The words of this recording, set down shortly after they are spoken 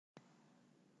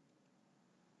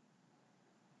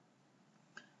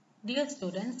Dear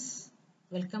students,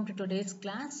 welcome to today's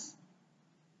class.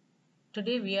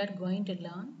 Today we are going to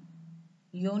learn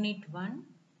Unit 1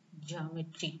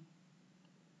 Geometry.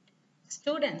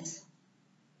 Students,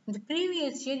 in the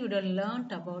previous year you would have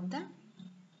learnt about the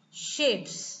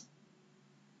shapes.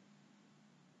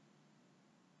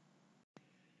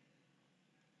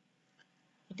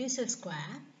 It is a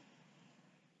square.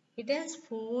 It has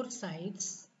 4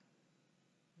 sides.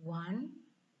 1,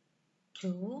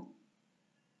 2,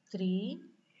 3,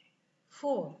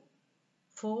 4.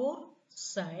 4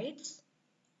 sides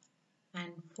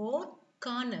and 4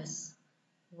 corners.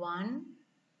 1,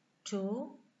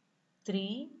 2,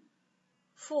 3,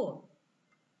 4.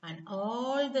 And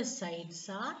all the sides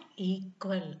are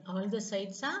equal. All the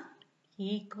sides are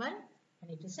equal and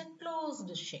it is a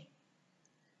closed shape.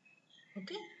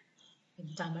 Okay? In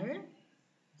Tamil,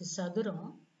 இது சதுரம்.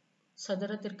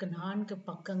 சதுரத்திற்கு 4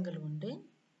 பக்கங்கள் உண்டு.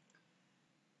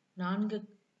 4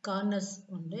 corners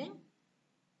உண்டு.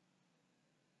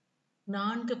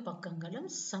 4 பக்கங்களும்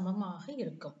சமமாக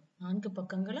இருக்கும். 4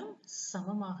 பக்கங்களும்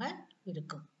சமமாக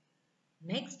இருக்கும்.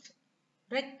 Next,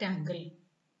 rectangle.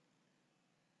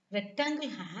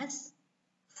 Rectangle has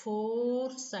 4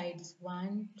 sides.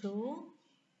 1, 2,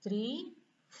 3,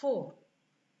 4.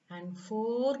 And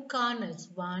 4 corners.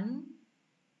 1,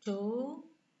 2,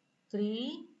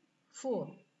 3, 4.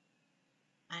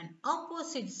 And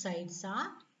opposite sides are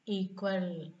equal.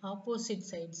 Opposite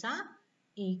sides are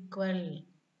equal.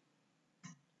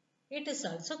 It is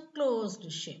also closed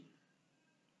shape.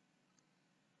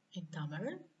 In Tamil,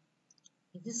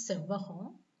 இது செவ்வகம்.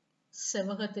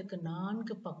 செவ்வகத்திற்கு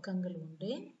 4 பக்கங்கள்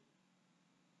உண்டு.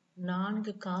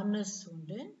 4 கார்னர்ஸ்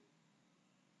உண்டு.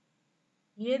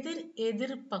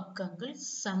 எதிர் பக்கங்கள்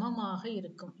சமமாக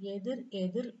இருக்கும்.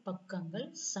 எதிர் பக்கங்கள்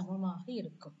சமமாக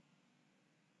இருக்கும்.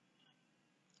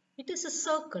 It is a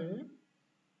circle.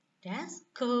 It has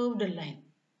curved line.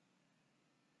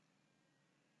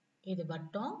 இது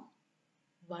வட்டம்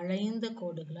வளைந்த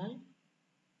கோடுகளால்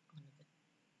ஆனது.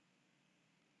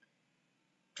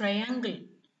 Triangle.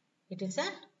 It is a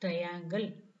triangle.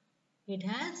 It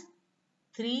has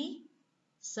 3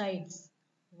 sides.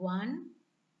 1,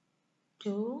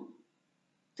 2,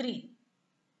 3.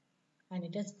 And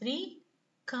it has 3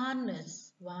 corners.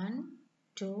 1,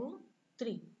 2,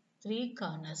 3. 3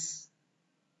 corners.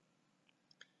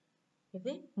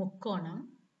 இது முக்கோணம்.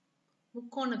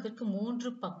 முக்கோணத்திற்கு 3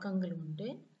 பக்கங்கள் உண்டு.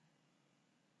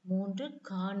 3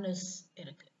 corners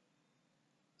இருக்கு.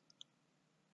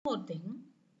 One more thing.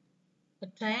 The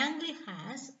triangle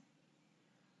has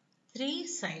 3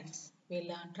 sides. We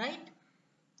learned, right?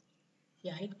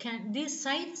 Yeah, these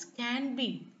sides can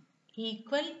be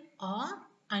equal or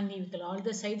unequal. All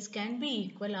the sides can be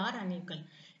equal or unequal.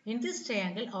 In this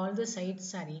triangle, all the sides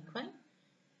are equal.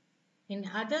 In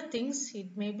other things, it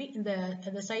may be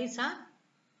the sides are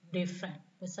different.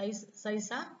 The size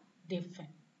are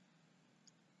different.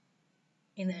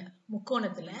 இந்த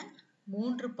முக்கோணத்துல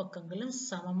 3 பக்கங்களும்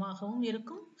சமமாகவும்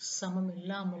இருக்கும், சமம்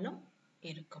இல்லாமலும்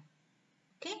இருக்கும்.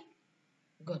 Okay?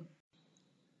 Good.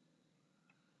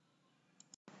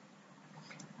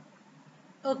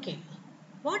 Okay.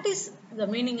 What is the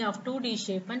meaning of 2D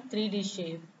shape and 3D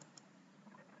shape?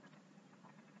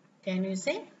 Can you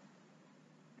say?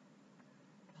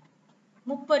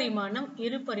 முப்பரிமாணம்,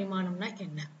 இருபரிமாணம்னா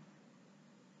என்ன?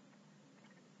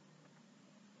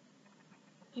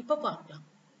 இப்ப பார்க்கலாம்.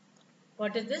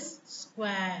 What is this?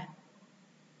 Square.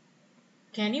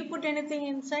 Can you put anything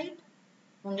inside?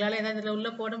 உங்களால ஏதாவது இதுல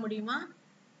உள்ள போட முடியுமா?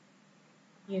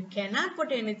 You cannot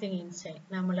put anything inside.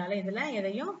 நம்மளால இதுல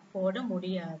எதையும் போட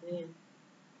முடியாது.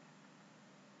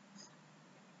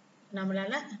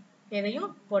 நம்மளால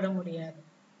எதையும் போட முடியாது.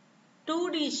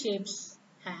 2D shapes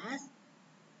has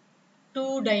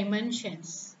 2 dimensions.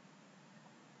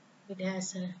 It has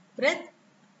a breadth,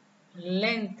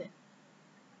 length.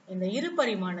 இந்த இரு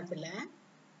பரிமாணத்துல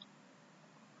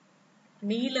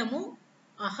நீளமும்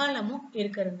அகலமும்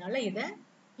இருக்கிறதுனால இத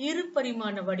இரு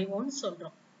பரிமாண வடிவம்னு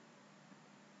சொல்றோம்.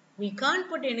 We can't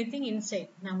put anything inside.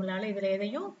 நம்மளால இதுல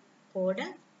எதையும் போட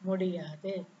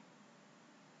முடியாது.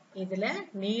 இதுல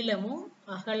நீளமும்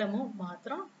அகலமும்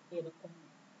மாத்திரம் இருக்கும்.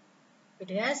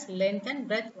 It has length and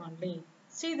breadth only.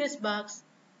 See this box.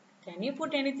 Can you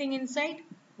put anything inside?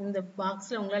 இந்த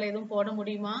பாக்ஸ்ல உங்களால எதுவும் போட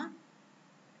முடியுமா?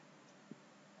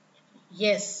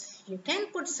 Yes, you can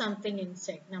put something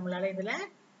inside. நம்மளால இதுல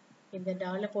இந்த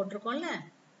டால்ல போட்டிருக்கோம்ல?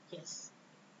 Yes,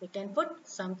 we can put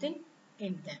something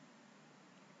in them.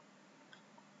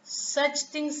 Such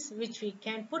things which we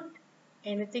can put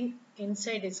anything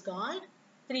inside is called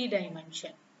 3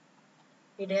 dimension.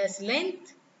 It has length,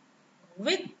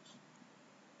 width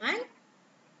and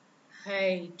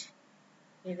height.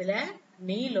 இதுல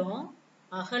நீளம்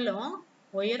அகலம்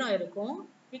உயரம் இருக்கும்.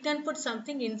 we can put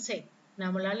something inside.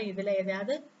 நம்மளால இதுல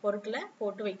ஏதாவது பொருட்களை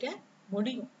போட்டு வைக்க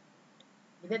முடியும்.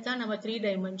 இதைத்தான் நம்ம 3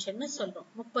 dimension சொல்றோம்.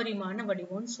 முப்பரிமாண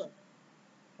வடிவம்னு சொல்றோம்.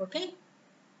 Okay?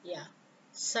 Yeah.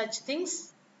 Such things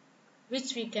which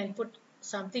we can put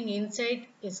something inside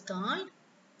is called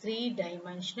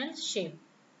 3-dimensional shape.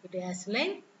 It has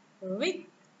length, width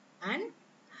and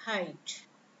height.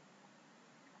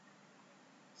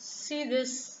 See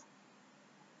this.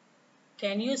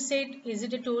 Can you say is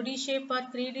it a 2D shape or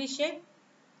 3D shape?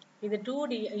 இது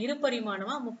 2D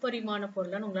இருபரிமாணமா முப்பரிமாண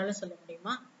பொருள்னு உங்களால சொல்ல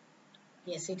முடியுமா?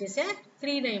 Yes, it is a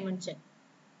 3 dimension.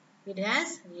 It has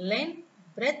length,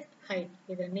 breadth, height.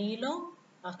 இது நீளம்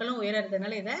அகலம் உயரம்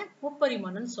இருக்கிறதுனால இதை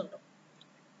முப்பரிமாணம்னு சொல்றோம்.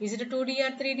 Is it a 2D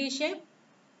or 3D shape?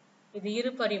 இது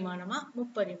இருபரிமாணமா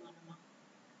முப்பரிமாணமா?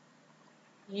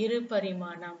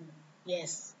 இருபரிமாணம்.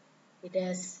 Yes. It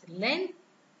has length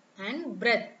and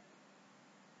breadth.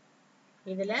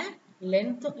 இதுல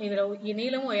length இதுல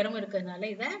நீளமும் உயரமும் இருக்கிறதுனால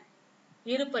இதை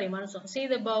இருபரிமாணம் சொல்றோம். See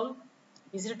the bowl.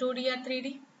 Is it 2D or 3D?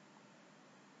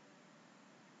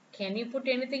 Can you put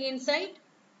anything inside?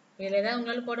 இதுல ஏதாவது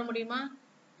உங்களால போட முடியுமா?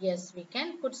 Yes, we can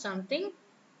put something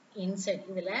inside.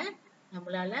 இதுல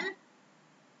நம்மளால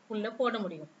உள்ள போட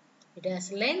முடியும். It has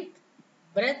length,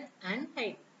 breadth and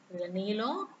height. இதுல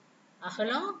நீளம்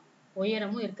அகலம்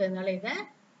உயரமும் இருக்கிறதுனால இதை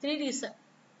 3D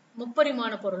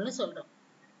முப்பரிமாண பொருள்னு சொல்றோம்.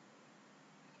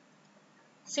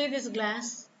 See this glass.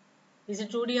 Is it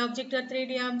 2D object or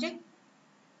 3D object?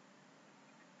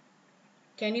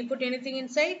 Can you put anything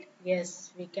inside? Yes,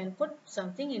 we can put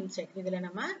something inside. இதுல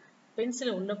நம்ம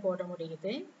பென்சிலை உள்ள போட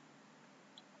முடியுது.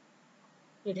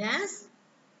 It has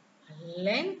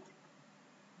length,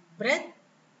 breadth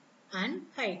and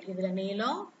height. இதுல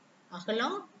நீளம்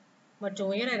அகலம்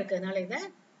மற்றும் உயரம் இருக்கிறதுனால இதை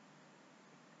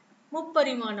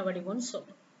முப்பரிமாண வடிவம்னு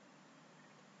சொல்றோம்.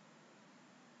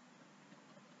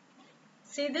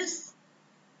 See this.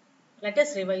 Let us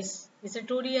revise. Is it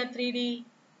 2D or 3D?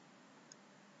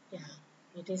 Yeah,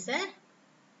 it is a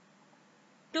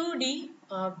 2D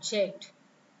object.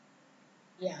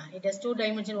 Yeah, it has 2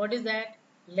 dimensions. What is that?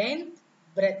 Length,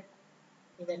 breadth.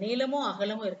 இது நீளமும்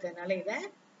அகலமும் இருக்கிறதுனால இதை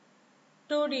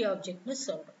 2D object னு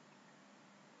சொல்றோம்.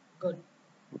 Good.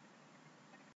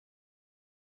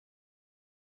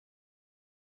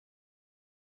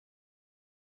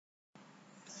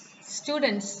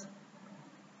 Students,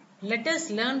 let us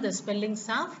learn the spellings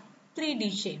of 3D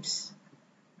shapes.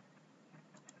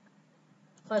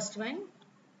 First one,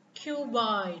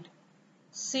 cuboid.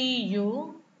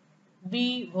 C-U-B-O-I-D.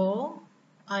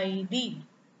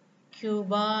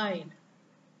 Cuboid.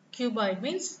 Cuboid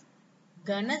means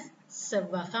Gana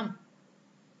Sevaham.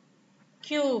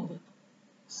 Cube.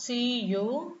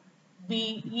 C-U-B-E.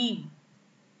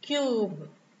 Cube.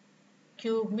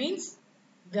 Cube means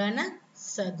Gana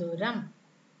Saduram.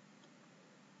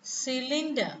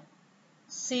 Cylinder.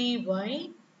 C-Y-L-I-N-D-E-R.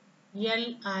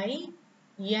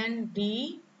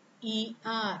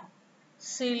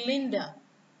 Cylinder.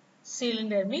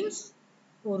 Cylinder means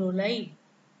urulai.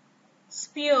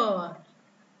 Sphere.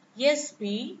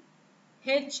 S-P-H-E-R-E.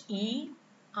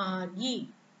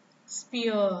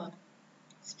 Sphere.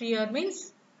 Sphere means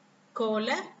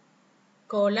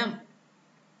column.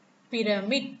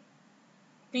 Pyramid.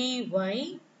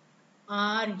 P-Y-R-A-M-I-D.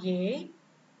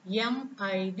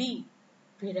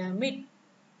 Pyramid.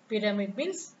 Pyramid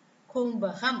means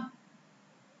kumbham.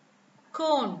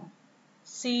 Cone.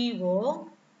 C-O-N-E.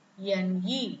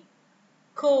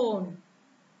 Cone.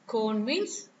 Cone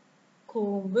means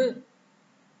kumbu.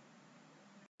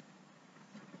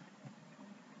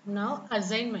 Now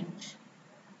assignment.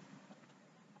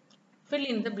 Fill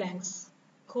in the blanks.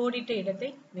 கோடிட்ட இடத்தை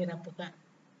நிரப்புக.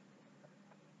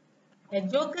 A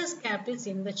joker's cap is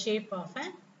in the shape of a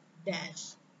dash.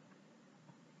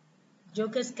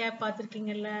 Joker's cap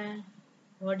பார்த்திருக்கீங்கல்ல?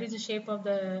 What is the shape of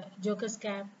the joker's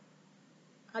cap?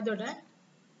 அதோட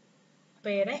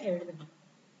பெயரை எழுதணும்.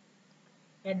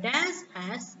 A dash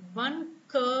has one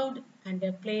curved and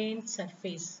a plane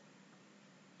surface.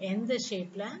 எந்த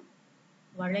ஷேப்ல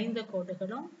வளைந்த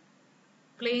கோடுகளும்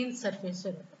plane surface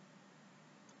இருக்கும்.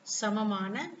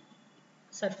 சமமான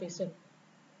surface இருக்கும்.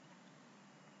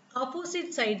 Opposite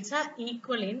sides are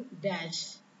equal in dash.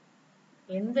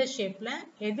 எந்த ஷேப்ல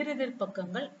எதிரெதிர்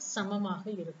பக்கங்கள் சமமாக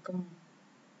இருக்கும்.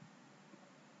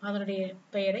 அதனுடைய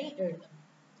பெயரை எழுதணும்.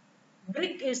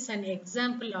 Brick is an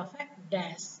example of a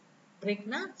dash. Brick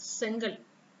na செங்கல்.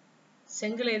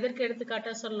 செங்கல் எதற்கு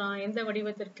எடுத்துக்காட்டா சொல்லலாம்? எந்த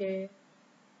வடிவத்திற்கு?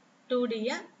 2D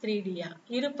யா 3D யா?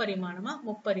 இரு பரிமாணமா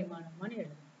முப்பரிமாணமான்னு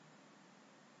எழுதணும்.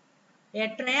 A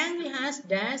triangle has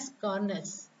dash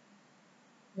corners.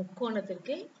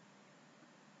 முக்கோணத்திற்கு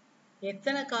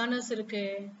எத்தனை corners இருக்கு?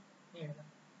 எழுதணும்.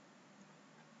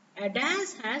 A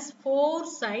dash has 4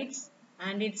 sides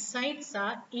and its sides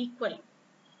are equal.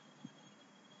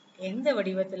 எந்த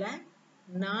வடிவத்துல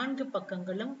நான்கு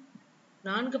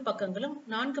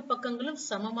பக்கங்களும்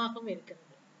சமமாகவும்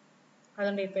இருக்கிறது.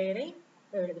 அதனுடைய பெயரை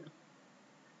எழுதணும்.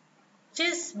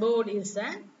 Chess board is a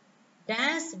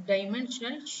dash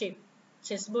dimensional shape.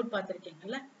 Chess board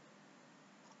பார்த்திருக்கீங்கல்ல?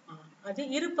 அது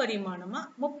இருபரிமாணமா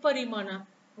முப்பரிமாண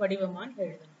வடிவமான்னு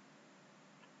எழுதணும்.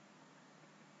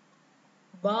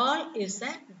 Ball is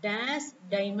a dash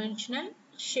dimensional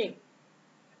shape.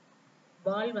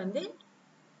 Ball வந்து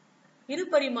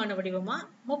இருபரிமாண வடிவமா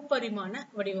முப்பரிமாண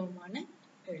வடிவமான்னு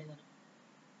எழுதணும்.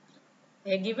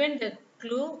 Given the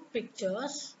clue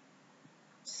pictures,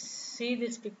 see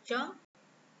this picture,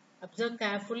 observe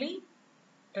carefully,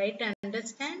 try to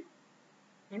understand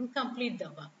and complete the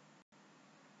work.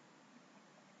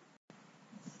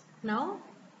 Now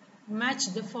match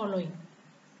the following: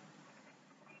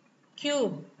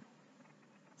 cube,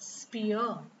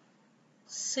 sphere,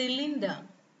 cylinder,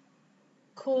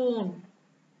 cone,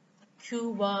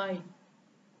 cuboid.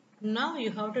 Now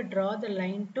you have to draw the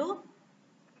line to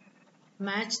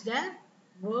match the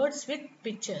words with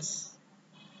pictures.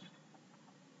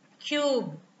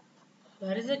 Cube.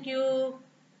 Where is the cube?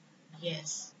 Yes.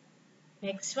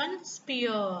 Next one,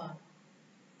 sphere.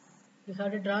 You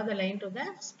have to draw the line to the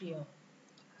sphere.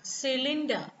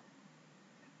 Cylinder.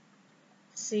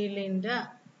 Cylinder.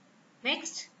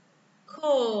 Next,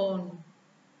 cone.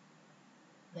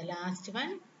 The last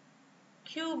one,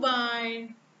 cuboid.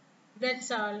 That's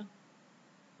all.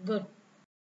 Good.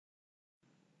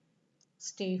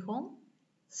 Stay home.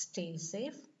 Stay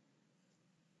safe.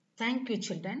 Thank you,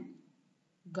 children.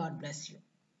 God bless you.